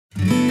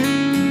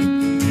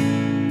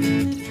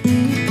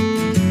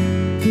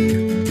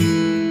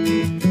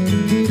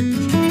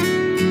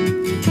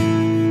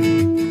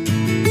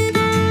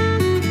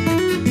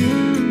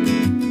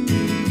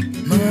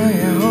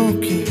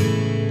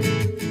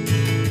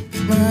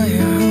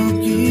माया हो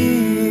कि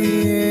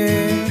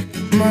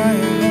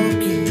माया हो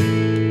कि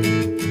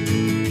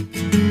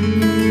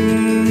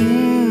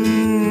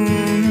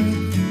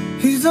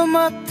हिजो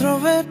मात्र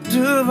भेट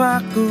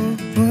भएको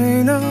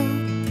होइन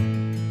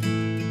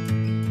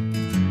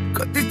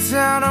कति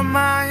चाँडो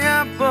माया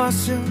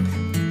बस्यो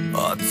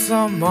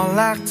अचम्म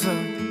लाग्छ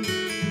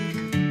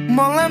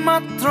मलाई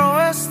मात्र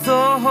यस्तो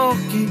हो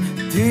कि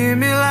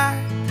तिमीलाई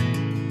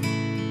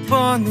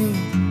पनि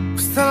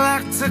कस्तो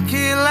लाग्छ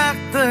कि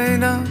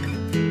लाग्दैन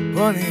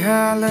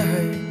भनिहाल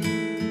है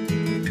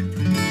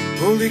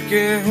भोलि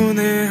के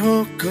हुने हो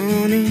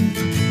कुनी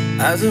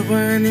आज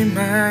पनि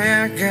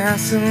माया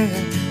गाँसौँ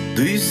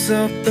दुई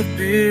शब्द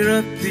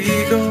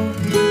पिरतीको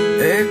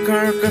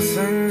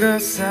एकअर्कासँग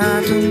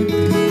साटौँ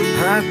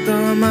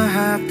हातमा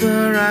हात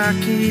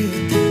राखी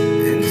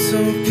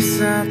दिन्छौ कि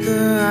साथ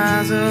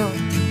आज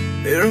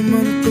मेरो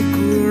मनको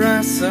कुरा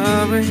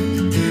सबै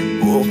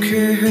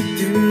पोखे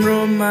तिम्रो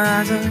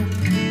माझ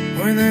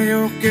होइन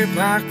यो के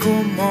भएको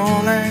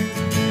मलाई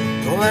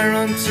तँलाई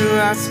रहन्छु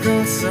आजकल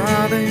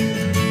सधैँ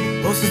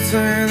होस्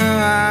छैन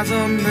आज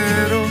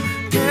मेरो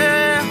के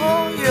हो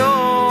यो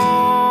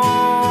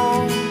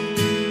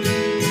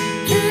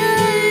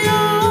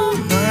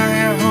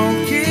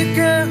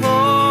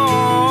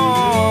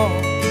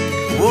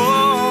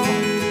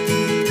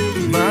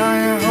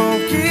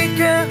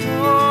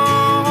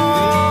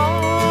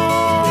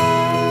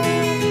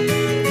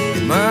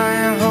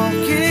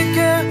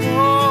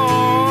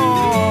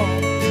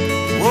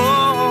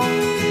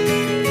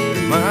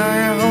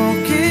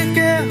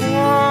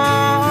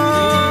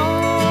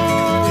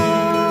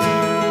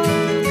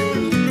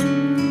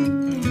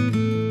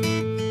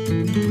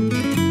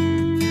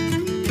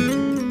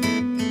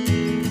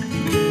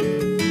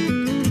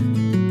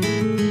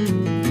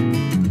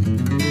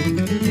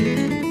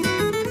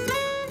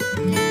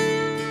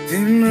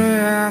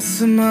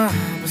आसमा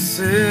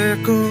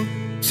बसेको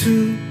छु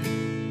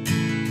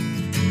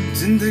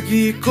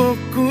जिन्दगीको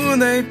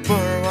कुनै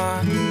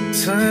परवाह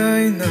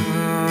छैन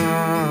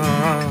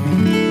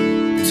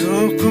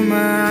जोको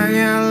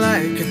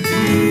मायालाई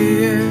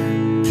दिए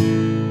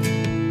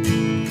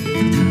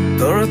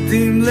तर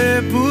तिमीले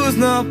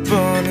बुझ्न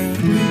पनि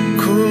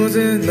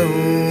खोजेनौ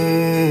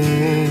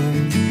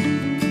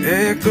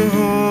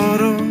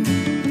एकहोरो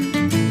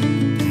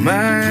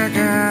माया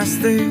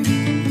गाँस्दै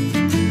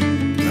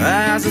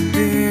आज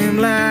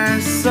तिमीलाई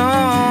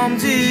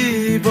सम्झी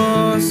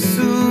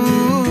बस्छु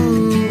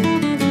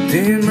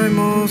तिम्रै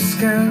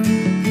मुस्कान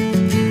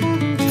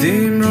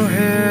तिम्रो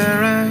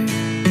हेराइ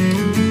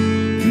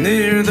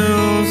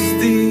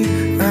निर्दोषी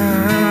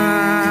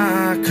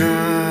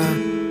आँखाहरू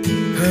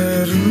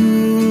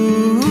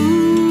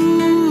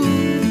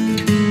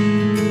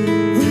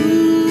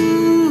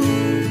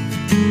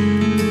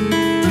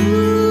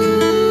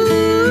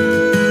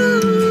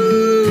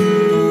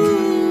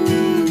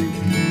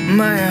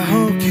माया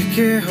हो कि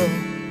के हो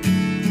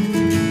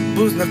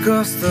बुझ्न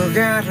कस्तो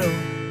गाह्रो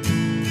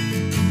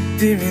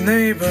तिमी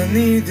नै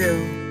भनिदेऊ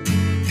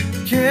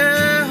के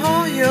हो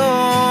यो